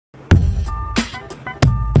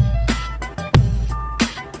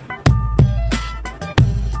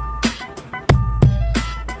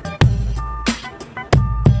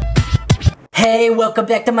Hey, welcome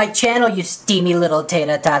back to my channel, you steamy little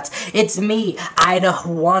tater tots. It's me,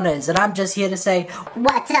 Idahowoners, and I'm just here to say,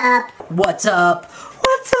 what's up? What's up?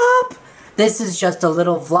 What's up? This is just a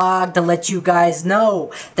little vlog to let you guys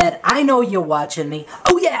know that I know you're watching me.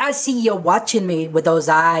 Oh yeah, I see you watching me with those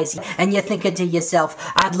eyes. And you're thinking to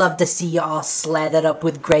yourself, I'd love to see you all slathered up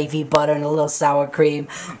with gravy, butter, and a little sour cream.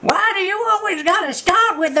 Why do you always gotta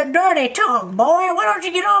start with the dirty talk, boy? Why don't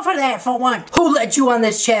you get off of that for once? Who let you on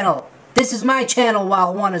this channel? This is my channel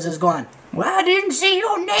while whoners is gone. Well, I didn't see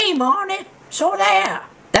your name on it, so there.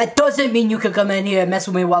 That doesn't mean you can come in here and mess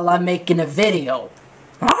with me while I'm making a video.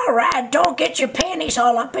 Alright, don't get your panties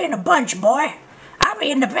all up in a bunch, boy. I'll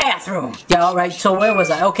be in the bathroom. Yeah, alright, so where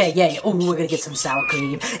was I? Okay, yeah. Ooh, we're gonna get some sour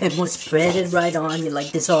cream. And we'll spread it right on you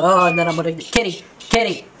like this. Oh, and then I'm gonna... Kitty,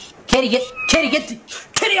 I'm gonna get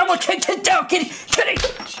down, Kitty.